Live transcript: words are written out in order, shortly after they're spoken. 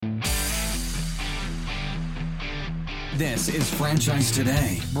This is Franchise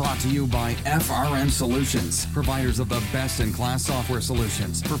Today, brought to you by FRM Solutions, providers of the best-in-class software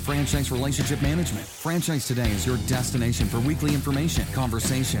solutions for franchise relationship management. Franchise Today is your destination for weekly information,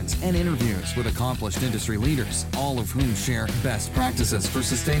 conversations, and interviews with accomplished industry leaders, all of whom share best practices for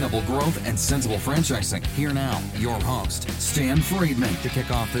sustainable growth and sensible franchising. Here now, your host, Stan Friedman, to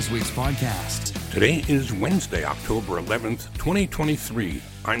kick off this week's podcast. Today is Wednesday, October 11th, 2023.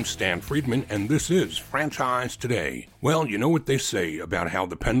 I'm Stan Friedman, and this is Franchise Today. Well, you know what they say about how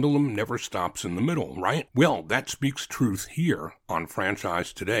the pendulum never stops in the middle, right? Well, that speaks truth here on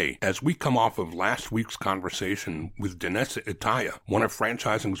Franchise Today, as we come off of last week's conversation with Danessa Itaya, one of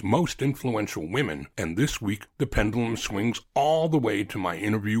franchising's most influential women, and this week the pendulum swings all the way to my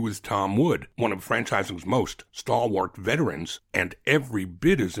interview with Tom Wood, one of franchising's most stalwart veterans, and every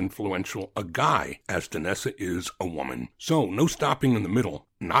bit as influential a guy as Danessa is a woman. So, no stopping in the middle.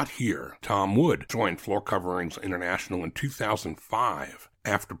 Not here. Tom Wood joined Floor Coverings International in 2005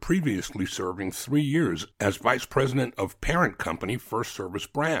 after previously serving 3 years as vice president of parent company First Service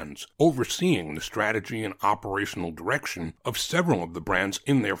Brands, overseeing the strategy and operational direction of several of the brands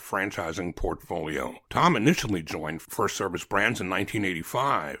in their franchising portfolio. Tom initially joined First Service Brands in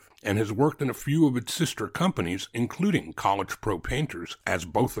 1985 and has worked in a few of its sister companies, including College Pro Painters as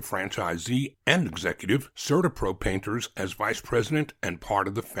both a franchisee and executive, CertaPro Painters as vice president and part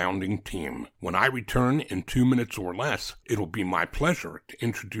of the founding team. When I return in 2 minutes or less, it'll be my pleasure to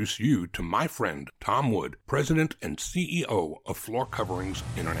introduce you to my friend Tom Wood, president and CEO of Floor Coverings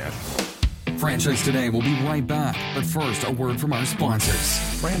International. Franchise Today will be right back, but first, a word from our sponsors.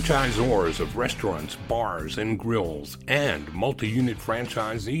 Franchisors of restaurants, bars, and grills, and multi-unit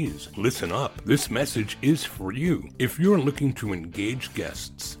franchisees, listen up. This message is for you. If you're looking to engage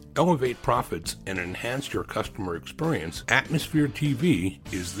guests, elevate profits, and enhance your customer experience, Atmosphere TV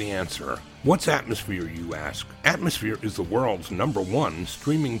is the answer. What's Atmosphere, you ask? Atmosphere is the world's #1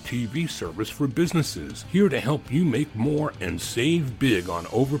 streaming TV service for businesses, here to help you make more and save big on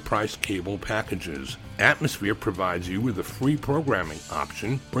overpriced cable packages. Atmosphere provides you with a free programming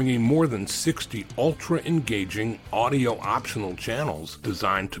option, bringing more than 60 ultra-engaging audio-optional channels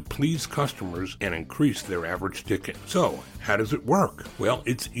designed to please customers and increase their average ticket. So, how does it work? Well,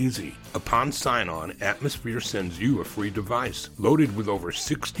 it's easy. Upon sign-on, Atmosphere sends you a free device, loaded with over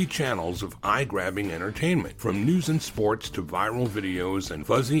 60 channels of eye-grabbing entertainment. From news and sports to viral videos and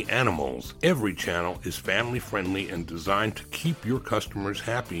fuzzy animals, every channel is family-friendly and designed to keep your customers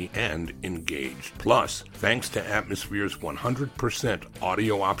happy and engaged. Plus, thanks to Atmosphere's 100%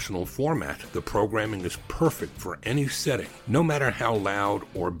 audio-optional format, the programming is perfect for any setting, no matter how loud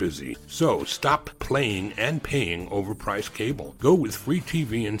or busy. So, stop playing and paying overpriced cable. Go with free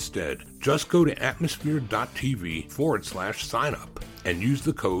TV instead. Just go to atmosphere.tv/sign-up and use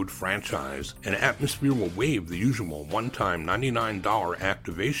the code FRANCHISE, and Atmosphere will waive the usual one-time $99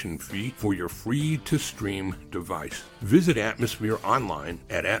 activation fee for your free-to-stream device. Visit Atmosphere online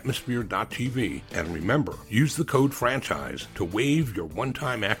at atmosphere.tv, and remember, use the code FRANCHISE to waive your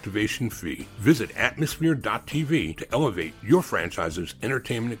one-time activation fee. Visit atmosphere.tv to elevate your franchise's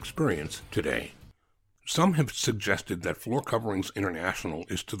entertainment experience today. Some have suggested that Floor Coverings International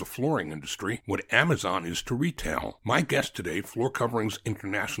is to the flooring industry what Amazon is to retail. My guest today, Floor Coverings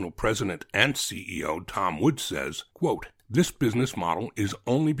International President and CEO Tom Wood, says, quote, "This business model is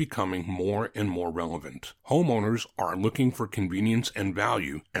only becoming more and more relevant. Homeowners are looking for convenience and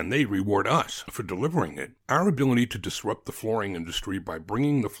value, and they reward us for delivering it. Our ability to disrupt the flooring industry by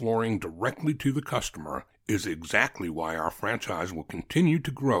bringing the flooring directly to the customer is exactly why our franchise will continue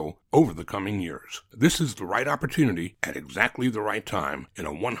to grow over the coming years. This is the right opportunity at exactly the right time in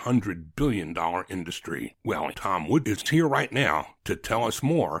a $100 billion industry." Well, Tom Wood is here right now to tell us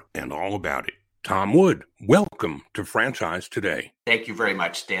more and all about it. Tom Wood, welcome to Franchise Today. Thank you very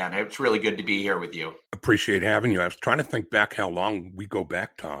much, Stan. It's really good to be here with you. Appreciate having you. I was trying to think back how long we go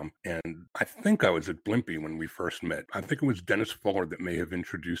back, Tom, and I think I was at Blimpie when we first met. I think it was Dennis Fuller that may have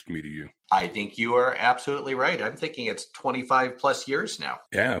introduced me to you. I think you are absolutely right. I'm thinking it's 25 plus years now.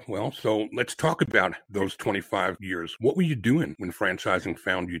 Yeah, well, so let's talk about those 25 years. What were you doing when franchising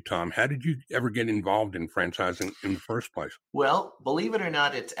found you, Tom? How did you ever get involved in franchising in the first place? Well, believe it or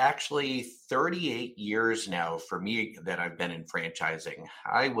not, it's actually 38 years now for me that I've been in franchising.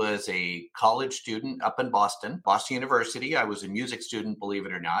 I was a college student up in Boston University. I was a music student, believe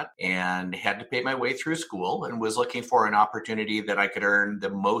it or not, and had to pay my way through school and was looking for an opportunity that I could earn the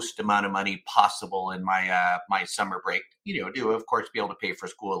most amount of money possible in my summer break, to, of course, be able to pay for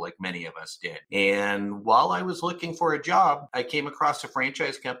school like many of us did. And while I was looking for a job, I came across a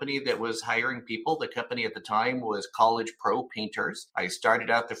franchise company that was hiring people. The company at the time was College Pro Painters. I started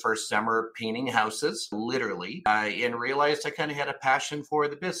out the first summer painting houses, literally, and realized I kind of had a passion for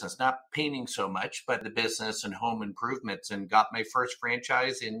the business, not painting so much, but the business and home improvements, and got my first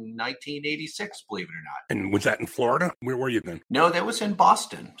franchise in 1986, believe it or not. And was that in Florida? Where were you then? No, that was in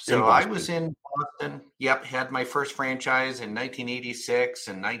Boston. So In I Boston. was in Boston. Yep, had my first franchise in 1986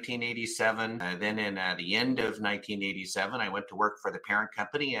 and 1987. Then in the end of 1987, I went to work for the parent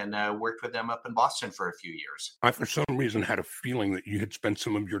company and worked with them up in Boston for a few years. I, for some reason, had a feeling that you had spent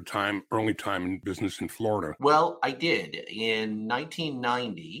some of your early time in business in Florida. Well, I did. In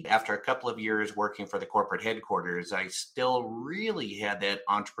 1990, after a couple of years working for the corporate headquarters, I still really had that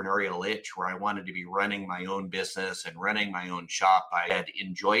entrepreneurial itch where I wanted to be running my own business and running my own shop. I had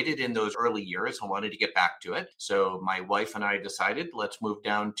enjoyed it in those early years and wanted to get back to it. So my wife and I decided, let's move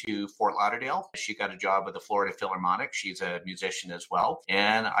down to Fort Lauderdale. She got a job with the Florida Philharmonic. She's a musician as well.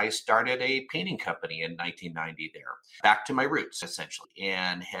 And I started a painting company in 1990 there. Back to my roots, essentially,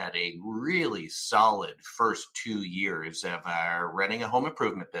 and had a really solid first 2 years of running a home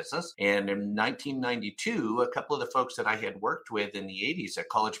improvement business. And in 1992, a couple of the folks that I had worked with in the 80s at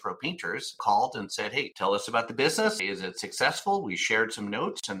College Pro Painters called and said, hey, tell us about the business. Is it successful? We shared some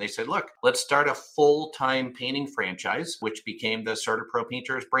notes and they said, look, let's start a full-time painting franchise, which became the CertaPro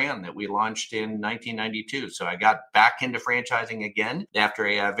Painters brand that we launched in 1992. So I got back into franchising again after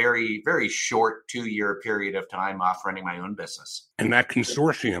a very, very short 2-year period of time off running my own business. And that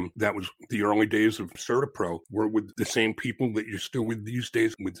consortium, that was the early days of CertaPro, were with the same people that you're still with these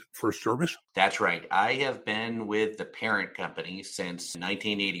days with First Service? That's right. I have been with the parent company since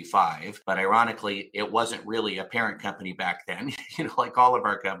 1985, but ironically, it wasn't really a parent company back then. Like all of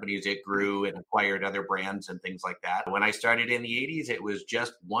our companies, it grew and acquired other brands and things like that. When I started in the 80s, it was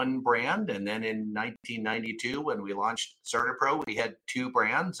just one brand. And then in 1992, when we launched CertaPro, we had 2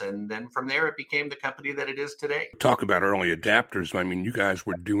 brands. And then from there, it became the company that it is today. Talk about early adapters. I mean, you guys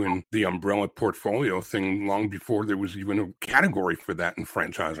were doing the umbrella portfolio thing long before there was even a category for that in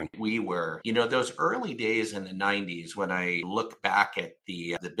franchising. We were, those early days in the 90s, when I look back at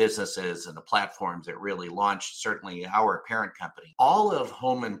the businesses and the platforms that really launched, certainly our parent company, all of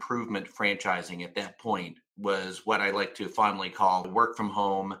home improvement franchising at that point was what I like to fondly call work from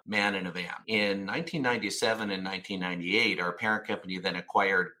home, man in a van. In 1997 and 1998, our parent company then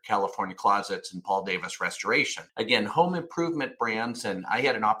acquired California Closets and Paul Davis Restoration. Again, home improvement brands, and I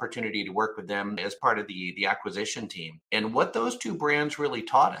had an opportunity to work with them as part of the acquisition team. And what those 2 brands really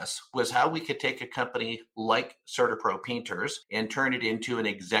taught us was how we could take a company like CertaPro Painters and turn it into an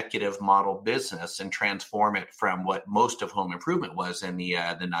executive model business and transform it from what most of home improvement was in the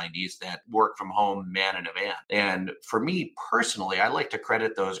 90s, that work from home, man in a van. And for me personally, I like to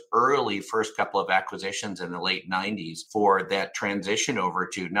credit those early first couple of acquisitions in the late 90s for that transition over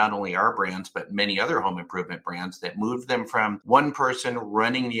to not only our brands, but many other home improvement brands that moved them from one person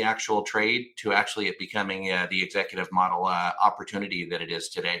running the actual trade to actually it becoming the executive model opportunity that it is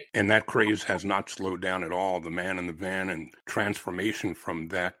today. And that craze has not slowed down at all. The man in the van and transformation from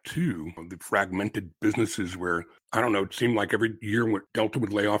that to the fragmented businesses where, I don't know, it seemed like every year Delta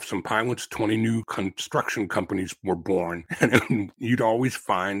would lay off some pilots, 20 new construction companies were born. And you'd always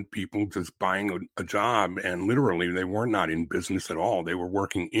find people just buying a job, and literally they were not in business at all. They were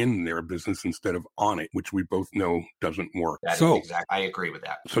working in their business instead of on it, which we both know doesn't work. I agree with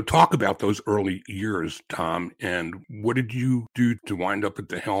that. So talk about those early years, Tom, and what did you do to wind up at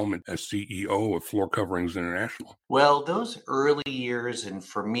the helm as CEO of Floor Coverings International? Well, those early years, and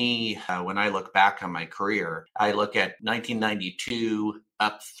for me, when I look back on my career, I look at 1992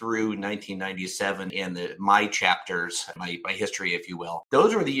 up through 1997 and my chapters, my history, if you will.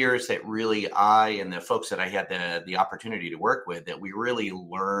 Those were the years that really I and the folks that I had the opportunity to work with, that we really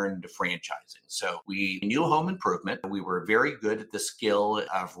learned franchising. So we knew home improvement. We were very good at the skill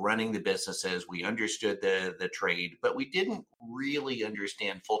of running the businesses. We understood the trade, but we didn't really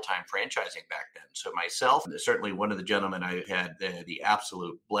understand full-time franchising back then. So myself, and certainly one of the gentlemen I had the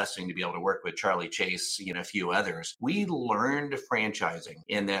absolute blessing to be able to work with, Charlie Chase, a few others, we learned franchising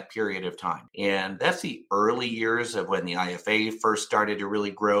in that period of time. And that's the early years of when the IFA first started to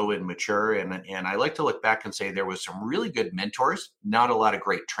really grow and mature. And I like to look back and say there was some really good mentors, not a lot of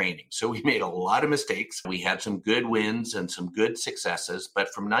great training. So we made a lot of mistakes. We had some good wins and some good successes.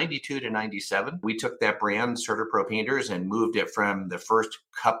 But from 92 to 97, we took that brand, CertaPro Painters, and moved it from the first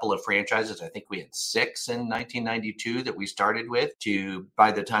couple of franchises. I think we had 6 in 1992 that we started with, to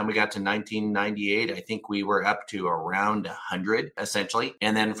by the time we got to 1998, I think we were up to around 100, essentially. nicely.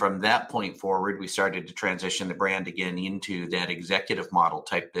 And then from that point forward, we started to transition the brand again into that executive model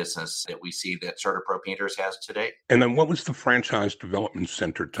type business that we see that CertaPro Painters has today. And then what was the Franchise Development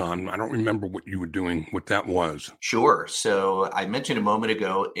Center, Tom? I don't remember what you were doing, what that was. Sure. So I mentioned a moment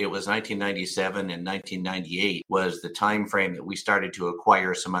ago, it was 1997 and 1998 was the time frame that we started to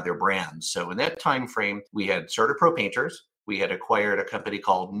acquire some other brands. So in that time frame, we had CertaPro Painters. We had acquired a company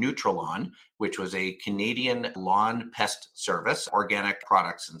called Neutralawn, which was a Canadian lawn pest service, organic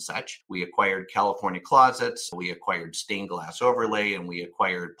products and such. We acquired California Closets, we acquired Stained Glass Overlay, and we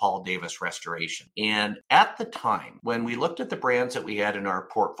acquired Paul Davis Restoration. And at the time, when we looked at the brands that we had in our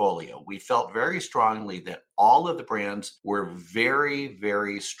portfolio, we felt very strongly that all of the brands were very,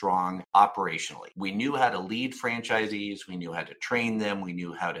 very strong operationally. We knew how to lead franchisees, we knew how to train them, we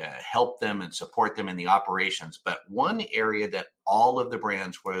knew how to help them and support them in the operations. But one area that all of the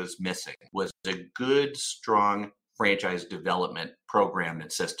brands was missing was a good, strong franchise development program and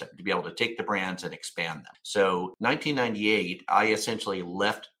system to be able to take the brands and expand them. So 1998, I essentially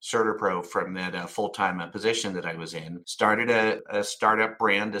left CertaPro from that full-time position that I was in, started a startup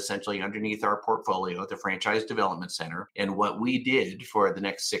brand essentially underneath our portfolio, the Franchise Development Center. And what we did for the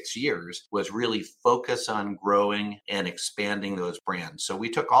next 6 years was really focus on growing and expanding those brands. So we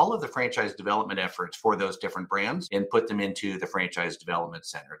took all of the franchise development efforts for those different brands and put them into the Franchise Development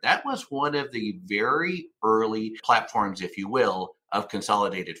Center. That was one of the very early platforms, if you will, of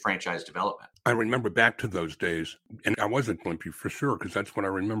consolidated franchise development. I remember back to those days, and I was at Blimpie for sure, because that's what I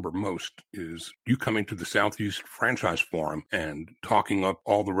remember most, is you coming to the Southeast Franchise Forum and talking up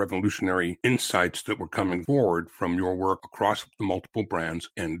all the revolutionary insights that were coming forward from your work across the multiple brands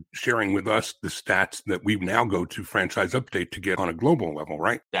and sharing with us the stats that we now go to Franchise Update to get on a global level,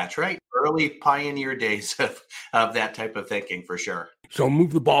 right? That's right. Early pioneer days of that type of thinking, for sure. So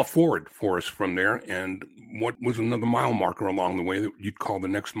move the ball forward for us from there. And what was another mile marker along the way that you'd call the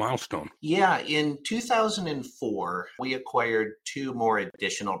next milestone? Yeah, in 2004, we acquired two more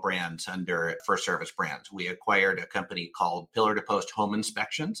additional brands under FirstService Brands. We acquired a company called Pillar to Post Home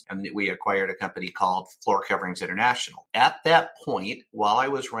Inspections, and we acquired a company called Floor Coverings International. At that point, while I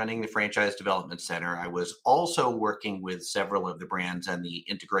was running the Franchise Development Center, I was also working with several of the brands and the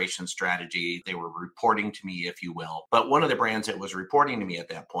integration strategy. They were reporting to me, if you will. But one of the brands that was reporting to me at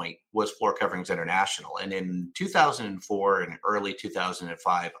that point was Floor Coverings International. And in 2004 and early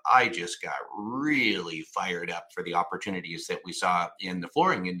 2005, I just got really fired up for the opportunities that we saw in the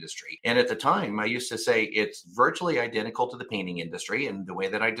flooring industry. And at the time, I used to say it's virtually identical to the painting industry. And the way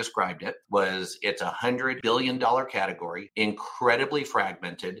that I described it was it's $100 billion category, incredibly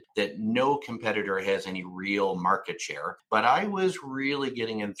fragmented, that no competitor has any real market share. But I was really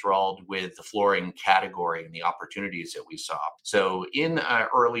getting enthralled with the flooring category and the opportunities that we saw. So in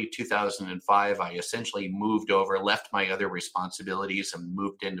early 2005, I essentially moved over, left my other responsibilities and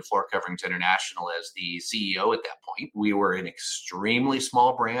moved into Floor Coverings International as the CEO at that point. We were an extremely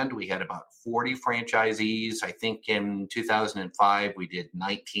small brand. We had about 40 franchisees. I think in 2005, we did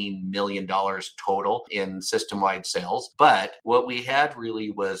 $19 million total in system-wide sales. But what we had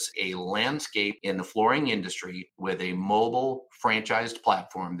really was a landscape in the flooring industry with a mobile franchised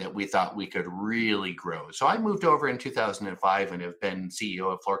platform that we thought we could really grow. So I moved over in 2005 and have been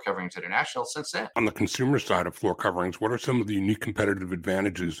CEO of Floor Coverings International since then. On the consumer side of Floor Coverings, what are some of the unique competitive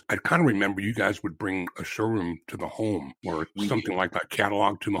advantages? I kind of remember you guys would bring a showroom to the home or something like that,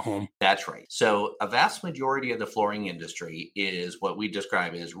 catalog to the home. That's right. So a vast majority of the flooring industry is what we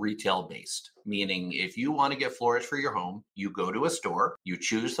describe as retail based, meaning if you want to get floors for your home, you go to a store, you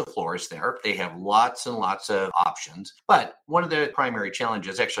choose the floors there. They have lots and lots of options. But one of the primary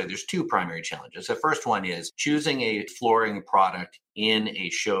challenges, actually, there's two primary challenges. The first one is choosing a flooring product in a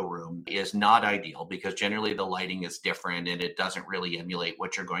showroom is not ideal because generally the lighting is different and it doesn't really emulate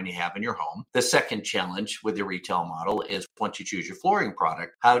what you're going to have in your home. The second challenge with the retail model is once you choose your flooring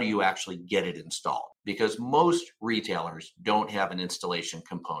product, how do you actually get it installed? Because most retailers don't have an installation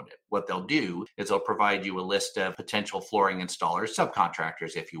component. What they'll do is they'll provide you a list of potential flooring installers,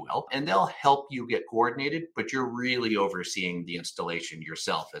 subcontractors, if you will, and they'll help you get coordinated, but you're really overseeing the installation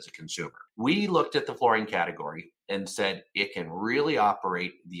yourself as a consumer. We looked at the flooring category and said it can really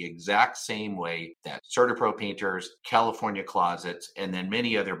operate the exact same way that CertaPro Painters, California Closets, and then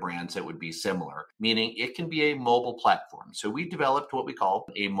many other brands that would be similar, meaning it can be a mobile platform. So we developed what we call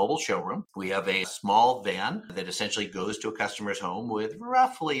a mobile showroom. We have a small van that essentially goes to a customer's home with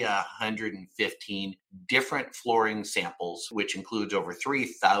roughly 115 different flooring samples, which includes over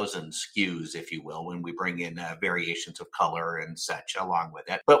 3,000 SKUs, if you will, when we bring in variations of color and such along with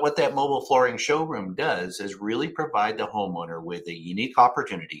it. But what that mobile flooring showroom does is really provide the homeowner with a unique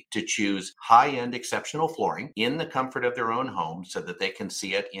opportunity to choose high-end exceptional flooring in the comfort of their own home so that they can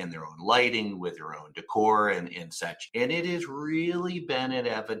see it in their own lighting, with their own decor and such. And it has really been an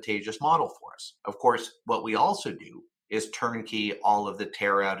advantageous model for us. Of course, what we also do is turnkey all of the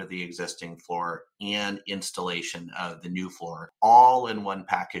tear out of the existing floor and installation of the new floor, all in one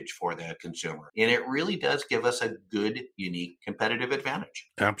package for the consumer. And it really does give us a good, unique competitive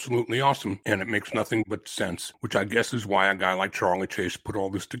advantage. Absolutely awesome. And it makes nothing but sense, which I guess is why a guy like Charlie Chase put all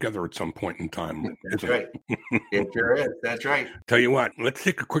this together at some point in time. That's right. It sure is. That's right. Tell you what, let's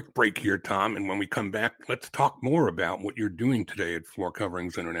take a quick break here, Tom. And when we come back, let's talk more about what you're doing today at Floor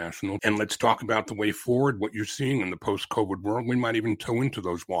Coverings International. And let's talk about the way forward, what you're seeing in the post-COVID world. We might even toe into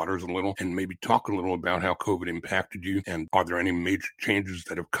those waters a little and maybe talk a little about how COVID impacted you. And are there any major changes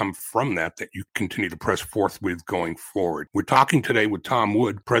that have come from that you continue to press forth with going forward? We're talking today with Tom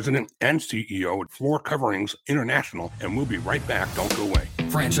Wood, President and CEO at Floor Coverings International. And we'll be right back. Don't go away.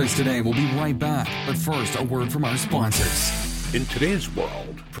 Franchise Today will be right back. But first, a word from our sponsors. In today's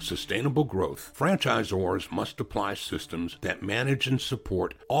world, for sustainable growth, franchisors must apply systems that manage and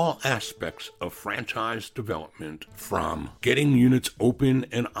support all aspects of franchise development, from getting units open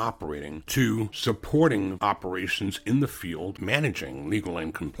and operating to supporting operations in the field, managing legal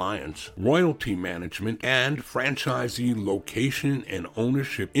and compliance, royalty management, and franchisee location and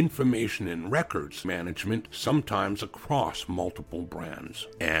ownership information and records management, sometimes across multiple brands.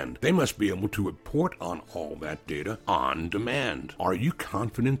 And they must be able to report on all that data on demand. Are you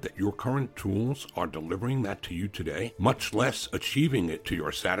confident that your current tools are delivering that to you today, much less achieving it to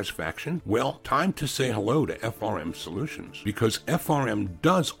your satisfaction? Well, time to say hello to FRM Solutions, because FRM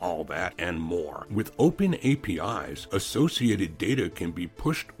does all that and more. With open APIs, associated data can be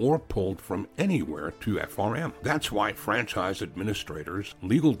pushed or pulled from anywhere to FRM. That's why franchise administrators,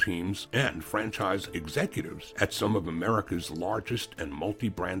 legal teams, and franchise executives at some of America's largest and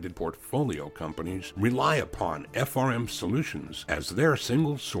multi-branded portfolio companies rely upon FRM Solutions as their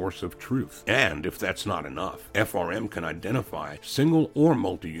single source of truth. And if that's not enough, FRM can identify single or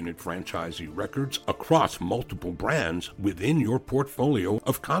multi-unit franchisee records across multiple brands within your portfolio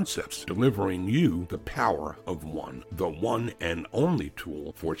of concepts, delivering you the power of one, the one and only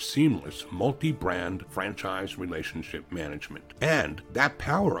tool for seamless multi-brand franchise relationship management. And that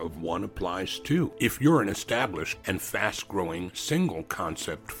power of one applies too if you're an established and fast-growing single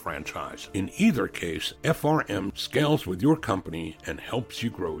concept franchise. In either case, FRM scales with your company and helps you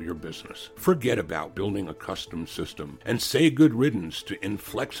grow your business. Forget about building a custom system and say good riddance to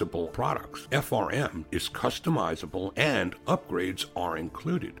inflexible products. FRM is customizable and upgrades are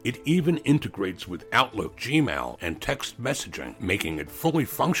included. It even integrates with Outlook, Gmail, and text messaging, making it fully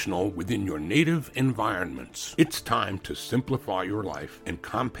functional within your native environments. It's time to simplify your life and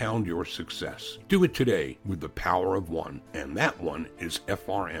compound your success. Do it today with the power of one, and that one is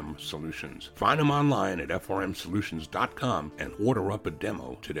FRM Solutions. Find them online at frmsolutions.com and order up a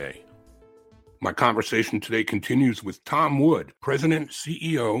demo today. My conversation today continues with Tom Wood, President,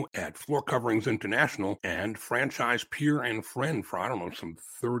 CEO at Floor Coverings International and franchise peer and friend for, some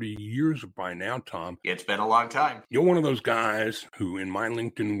 30 years by now, Tom. It's been a long time. You're one of those guys who, in my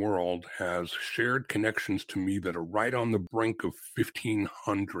LinkedIn world, has shared connections to me that are right on the brink of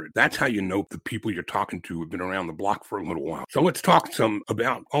 1,500. That's how you know the people you're talking to have been around the block for a little while. So let's talk some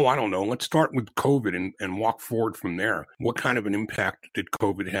about, let's start with COVID and walk forward from there. What kind of an impact did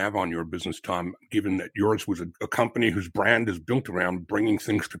COVID have on your business, Tom, given that yours was a company whose brand is built around bringing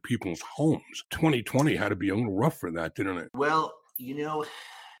things to people's homes? 2020 had to be a little rough for that, didn't it? Well,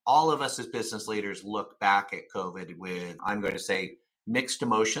 all of us as business leaders look back at COVID with, I'm going to say, mixed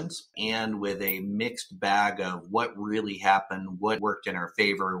emotions and with a mixed bag of what really happened, what worked in our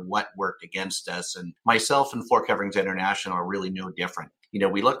favor, what worked against us. And myself and Floor Coverings International are really no different.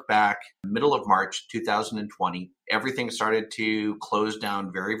 We look back, middle of March 2020, everything started to close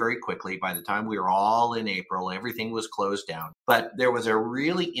down very, very quickly. By the time we were all in April, everything was closed down. But there was a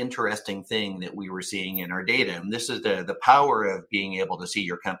really interesting thing that we were seeing in our data. And this is the power of being able to see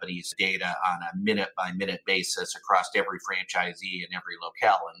your company's data on a minute-by-minute basis across every franchisee and every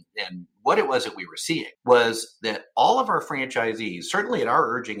locale. And what it was that we were seeing was that all of our franchisees, certainly at our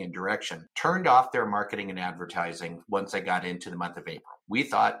urging and direction, turned off their marketing and advertising once they got into the month of April. We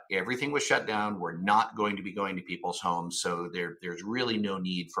thought everything was shut down. We're not going to be going to people's homes. So there's really no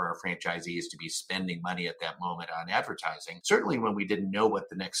need for our franchisees to be spending money at that moment on advertising, certainly when we didn't know what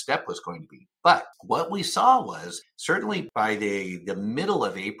the next step was going to be. But what we saw was, certainly by the middle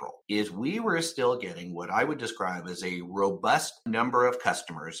of April, is we were still getting what I would describe as a robust number of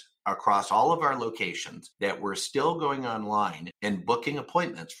customers across all of our locations that were still going online and booking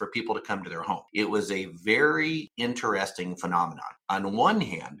appointments for people to come to their home. It was a very interesting phenomenon. On one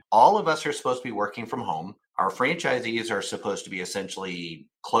hand, all of us are supposed to be working from home. Our franchisees are supposed to be essentially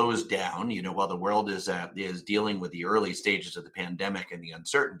closed down, while the world is dealing with the early stages of the pandemic and the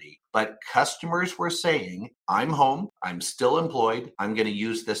uncertainty. But customers were saying, I'm home, I'm still employed, I'm going to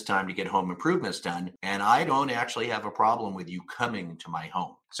use this time to get home improvements done, and I don't actually have a problem with you coming to my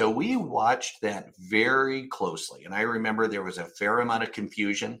home. So we watched that very closely. And I remember there was a fair amount of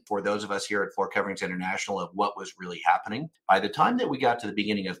confusion for those of us here at Floor Coverings International of what was really happening. By the time that we got to the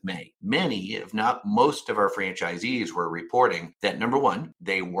beginning of May, many, if not most of our franchisees were reporting that, number one,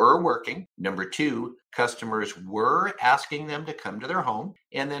 they were working. Number two, customers were asking them to come to their home.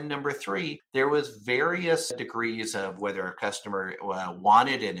 And then number three, there was various degrees of whether a customer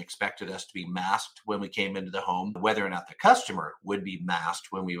wanted and expected us to be masked when we came into the home, whether or not the customer would be masked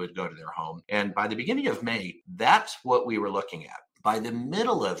when we would go to their home. And by the beginning of May, that's what we were looking at. By the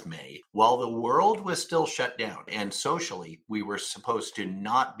middle of May, while the world was still shut down and socially, we were supposed to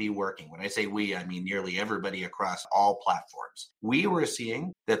not be working. When I say we, I mean nearly everybody across all platforms. We were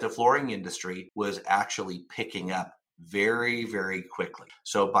seeing that the flooring industry was actually picking up very, very quickly.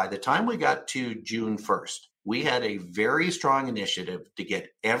 So by the time we got to June 1st, we had a very strong initiative to get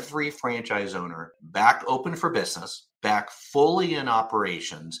every franchise owner back open for business, back fully in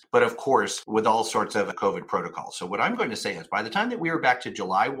operations, but of course, with all sorts of COVID protocols. So what I'm going to say is by the time that we were back to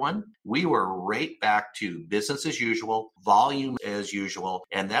July 1, we were right back to business as usual, volume as usual.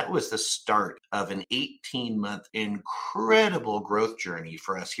 And that was the start of an 18-month incredible growth journey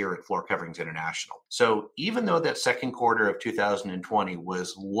for us here at Floor Coverings International. So even though that second quarter of 2020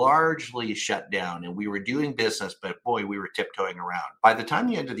 was largely shut down and we were doing business, but boy, we were tiptoeing around. By the time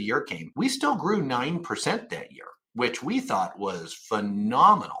the end of the year came, we still grew 9% that year, which we thought was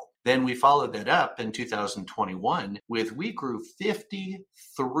phenomenal. Then we followed that up in 2021 with we grew 53%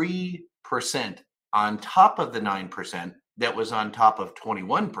 on top of the 9% that was on top of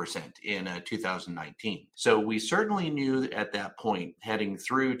 21% in 2019. So we certainly knew at that point, heading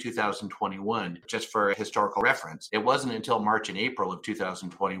through 2021, just for historical reference, it wasn't until March and April of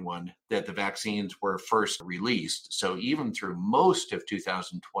 2021 that the vaccines were first released. So even through most of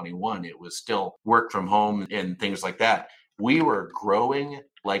 2021, it was still work from home and things like that. We were growing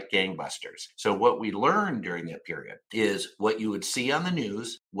like gangbusters. So what we learned during that period is what you would see on the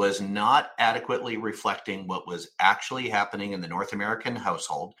news was not adequately reflecting what was actually happening in the North American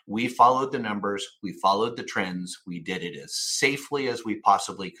household. We followed the numbers, we followed the trends, we did it as safely as we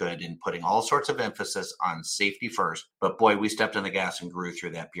possibly could in putting all sorts of emphasis on safety first. But boy, we stepped on the gas and grew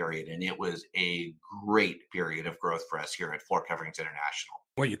through that period. And it was a great period of growth for us here at Floor Coverings International.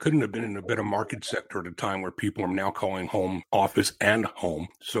 Well, you couldn't have been in a better market sector at a time where people are now calling home office and home.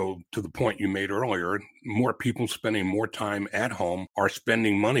 So to the point you made earlier, more people spending more time at home are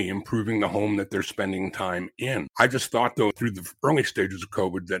spending money improving the home that they're spending time in. I just thought, though, through the early stages of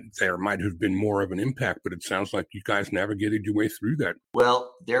COVID that there might have been more of an impact, but it sounds like you guys navigated your way through that.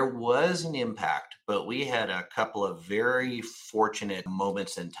 Well, there was an impact, but we had a couple of very fortunate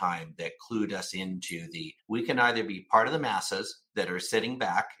moments in time that clued us into we can either be part of the masses that are sitting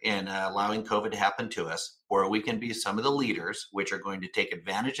back and allowing COVID to happen to us, or we can be some of the leaders, which are going to take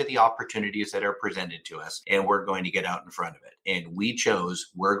advantage of the opportunities that are presented to us, and we're going to get out in front of it. And we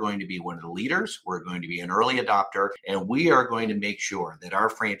chose we're going to be one of the leaders, we're going to be an early adopter, and we are going to make sure that our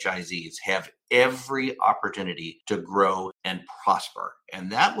franchisees have every opportunity to grow and prosper.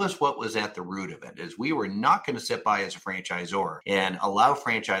 And that was what was at the root of it, is we were not going to sit by as a franchisor and allow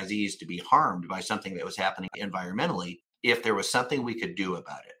franchisees to be harmed by something that was happening environmentally if there was something we could do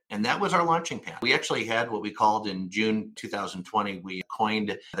about it. And that was our launching pad. We actually had what we called in June 2020, we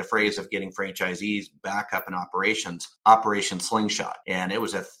coined the phrase of getting franchisees back up in operations, Operation Slingshot. And it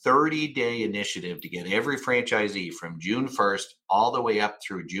was a 30-day initiative to get every franchisee from June 1st all the way up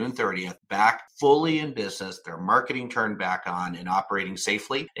through June 30th back fully in business, their marketing turned back on and operating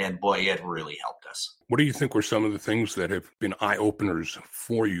safely. And boy, it really helped us. What do you think were some of the things that have been eye-openers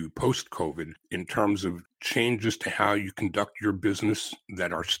for you post-COVID in terms of changes to how you conduct your business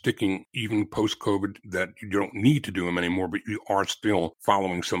that are sticking even post-COVID, that you don't need to do them anymore, but you are still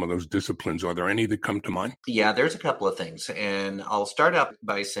following some of those disciplines? Are there any that come to mind? Yeah, there's a couple of things. And I'll start up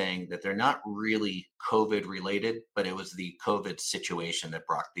by saying that they're not really COVID related, but it was the COVID situation that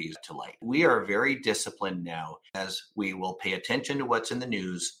brought these to light. We are very disciplined now as we will pay attention to what's in the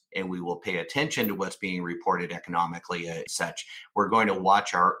news and we will pay attention to what's being reported economically as such. We're going to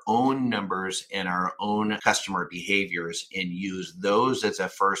watch our own numbers and our own customer behaviors and use those as a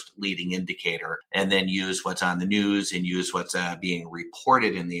first leading indicator, and then use what's on the news and use what's being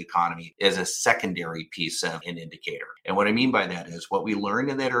reported in the economy as a secondary piece of an indicator. And what I mean by that is what we learned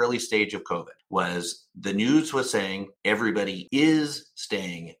in that early stage of COVID was the news was saying everybody is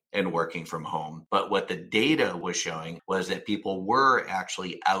staying and working from home. But what the data was showing was that people were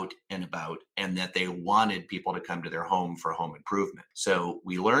actually out and about and that they wanted people to come to their home for home improvement. So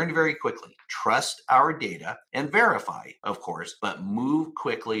we learned very quickly, trust our data and verify, of course, but move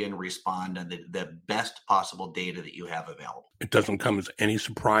quickly and respond on the best possible data that you have available. It doesn't come as any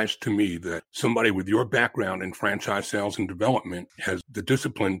surprise to me that somebody with your background in franchise sales and development has the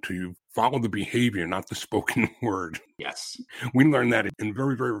discipline to follow the behavior, not the spoken word. Yes. We learned that in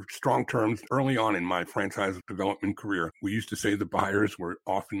very, very strong terms early on in my franchise development career. We used to say the buyers were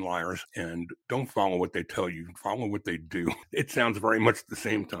often liars and don't follow what they tell you, follow what they do. It sounds very much the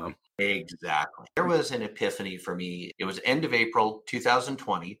same, Tom. Exactly. There was an epiphany for me. It was end of April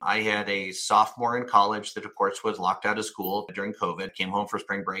 2020. I had a sophomore in college that, of course, was locked out of school during COVID, came home for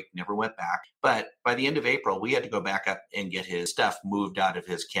spring break, never went back. But by the end of April, we had to go back up and get his stuff moved out of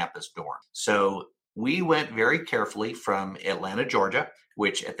his campus dorm. So we went very carefully from Atlanta, Georgia,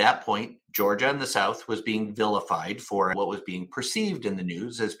 which at that point, Georgia in the South was being vilified for what was being perceived in the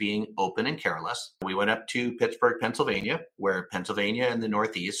news as being open and careless. We went up to Pittsburgh, Pennsylvania, where Pennsylvania and the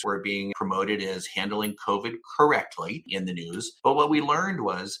Northeast were being promoted as handling COVID correctly in the news. But what we learned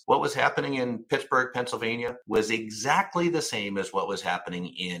was what was happening in Pittsburgh, Pennsylvania was exactly the same as what was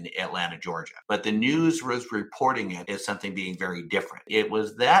happening in Atlanta, Georgia. But the news was reporting it as something being very different. It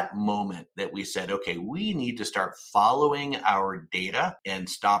was that moment that we said, okay, we need to start following our data and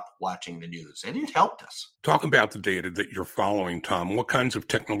stop watching the news. And it helped us. Talk about the data that you're following, Tom. What kinds of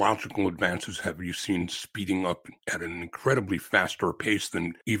technological advances have you seen speeding up at an incredibly faster pace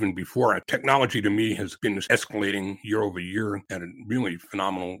than even before? Technology to me has been escalating year over year at a really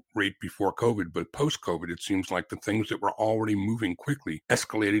phenomenal rate before COVID, but post-COVID, it seems like the things that were already moving quickly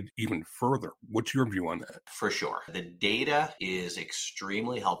escalated even further. What's your view on that? For sure. The data is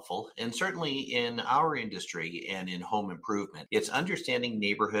extremely helpful, and certainly in our industry and in home improvement, it's understanding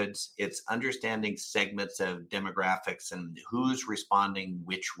neighborhoods, it's understanding segments of demographics and who's responding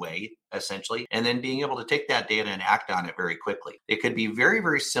which way, essentially, and then being able to take that data and act on it very quickly. It could be very,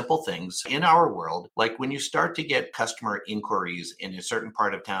 very simple things in our world, like when you start to get customer inquiries in a certain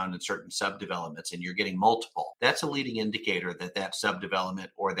part of town and certain subdevelopments, and you're getting multiple, that's a leading indicator that that subdevelopment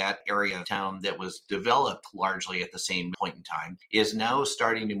or that area of town that was developed largely at the same point in time is now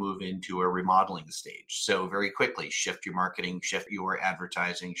starting to move into a remodeling stage. So very quickly, shift your marketing, shift your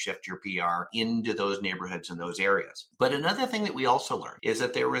advertising, shift your PR into those neighborhoods and those areas. But another thing that we also learned is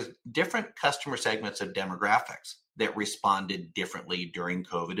that there was different customer segments of demographics that responded differently during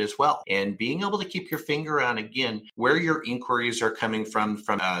COVID as well. And being able to keep your finger on, again, where your inquiries are coming from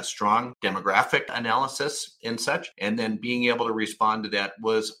a strong demographic analysis and such, and then being able to respond to that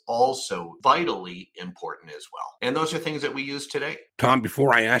was also vitally important as well. And those are things that we use today. Tom,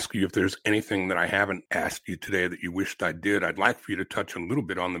 before I ask you if there's anything that I haven't asked you today that you wished I did, I'd like for you to touch a little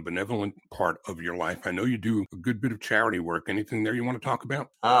bit on the benevolent part of your life. I know you do a good bit of charity work. Anything there you want to talk about?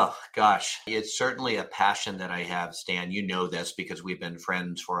 Oh, gosh. It's certainly a passion that I have, Stan. You know this because we've been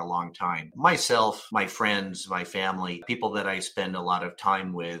friends for a long time. Myself, my friends, my family, people that I spend a lot of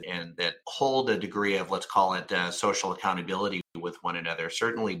time with and that hold a degree of, let's call it social accountability with one another,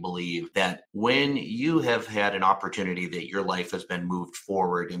 certainly believe that when you have had an opportunity that your life has been moved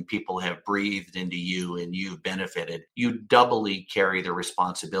forward and people have breathed into you and you've benefited, you doubly carry the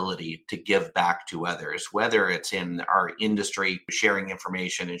responsibility to give back to others, whether it's in our industry, sharing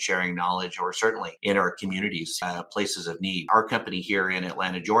information and sharing knowledge, or certainly in our communities, places of need. Our company here in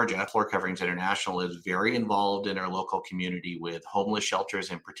Atlanta, Georgia, Floor Coverings International, is very involved in our local community with homeless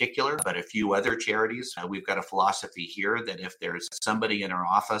shelters in particular, but a few other charities. We've got a philosophy here that if there's somebody in our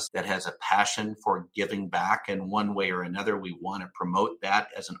office that has a passion for giving back in one way or another, we want to promote that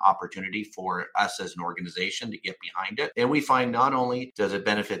as an opportunity for us as an organization to get behind it. And we find not only does it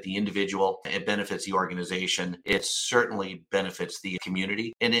benefit the individual, it benefits the organization, it certainly benefits the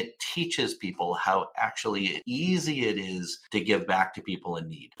community, and it teaches people how actually easy it is to give back to people in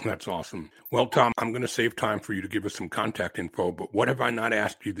need. That's awesome. Well, Tom, I'm going to save time for you to give us some contact info, but what have I not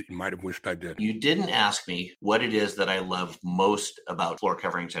asked you that you might have wished I did? You didn't ask me what it is that I love most about Floor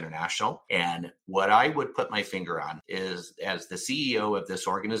Coverings International. And what I would put my finger on is, as the CEO of this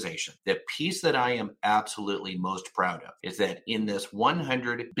organization, the piece that I am absolutely most proud of is that in this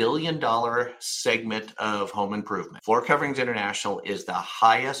 $100 billion segment of home improvement, Floor Coverings International is the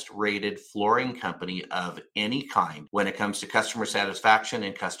highest rated flooring company of any kind when it comes to customer satisfaction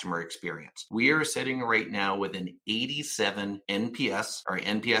and customer experience. We are sitting right now with an 87 NPS. Our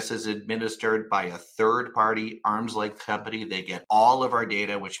NPS is administered by a third-party arm's-length company. They get all of our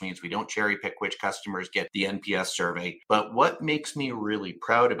data, which means we don't cherry pick which customers get the NPS survey. But what makes me really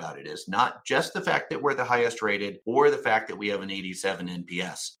proud about it is not just the fact that we're the highest rated or the fact that we have an 87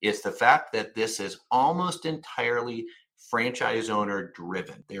 NPS. It's the fact that this is almost entirely franchise owner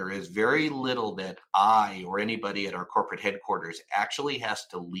driven. There is very little that I or anybody at our corporate headquarters actually has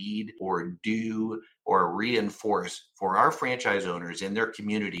to lead or do or reinforce for our franchise owners in their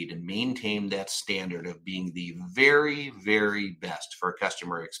community to maintain that standard of being the very, very best for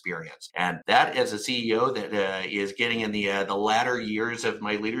customer experience. And that, as a CEO that is getting in the latter years of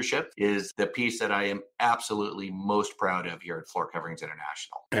my leadership, is the piece that I am absolutely most proud of here at Floor Coverings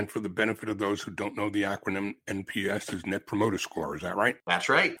International. And for the benefit of those who don't know, the acronym NPS is Net Promoter Score. Is that right? That's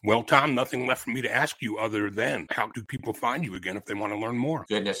right. Well, Tom, nothing left for me to ask you other than how do people find you again if they want to learn more?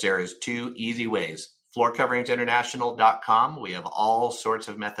 Goodness, there is two easy ways. floorcoveringsinternational.com. We have all sorts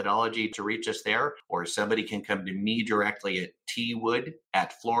of methodology to reach us there, or somebody can come to me directly at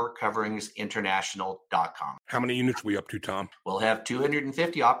twood@floorcoveringsinternational.com. How many units are we up to, Tom? We'll have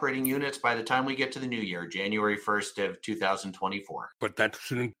 250 operating units by the time we get to the new year, January 1st of 2024. But that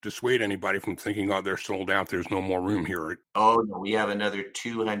shouldn't dissuade anybody from thinking, oh, they're sold out, there's no more room here. Oh, no, we have another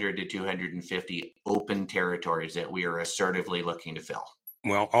 200 to 250 open territories that we are assertively looking to fill.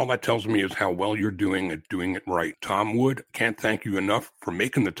 Well, all that tells me is how well you're doing at doing it right. Tom Wood, can't thank you enough for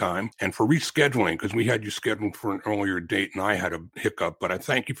making the time and for rescheduling, because we had you scheduled for an earlier date and I had a hiccup. But I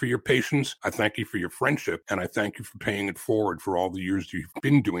thank you for your patience. I thank you for your friendship. And I thank you for paying it forward for all the years you've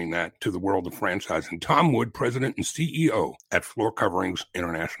been doing that to the world of franchising. Tom Wood, President and CEO at Floor Coverings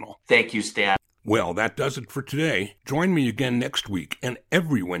International. Thank you, Stan. Well, that does it for today. Join me again next week and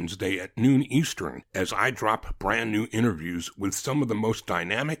every Wednesday at noon Eastern as I drop brand new interviews with some of the most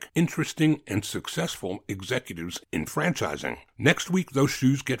dynamic, interesting, and successful executives in franchising. Next week, those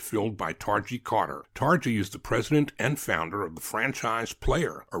shoes get filled by Tarji Carter. Tarji is the president and founder of the Franchise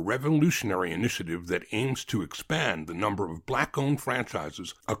Player, a revolutionary initiative that aims to expand the number of Black-owned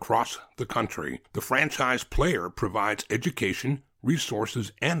franchises across the country. The Franchise Player provides education,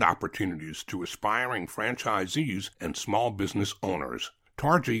 resources, and opportunities to aspiring franchisees and small business owners.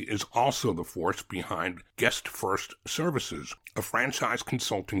 Tarji is also the force behind Guest First Services, a franchise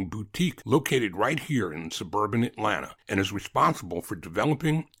consulting boutique located right here in suburban Atlanta, and is responsible for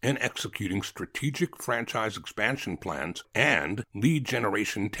developing and executing strategic franchise expansion plans and lead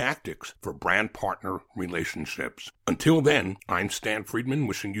generation tactics for brand partner relationships. Until then, I'm Stan Friedman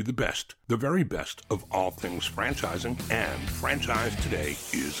wishing you the best, the very best of all things franchising, and Franchise Today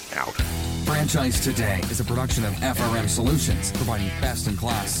is out. Franchise Today is a production of FRM Solutions, providing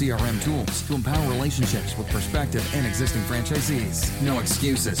best-in-class CRM tools to empower relationships with prospective and existing franchisees. No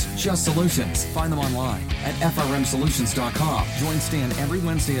excuses, just solutions. Find them online at frmsolutions.com. Join Stan every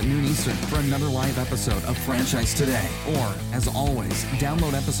Wednesday at noon Eastern for another live episode of Franchise Today. Or, as always,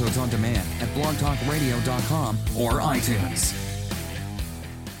 download episodes on demand at blogtalkradio.com or iTunes.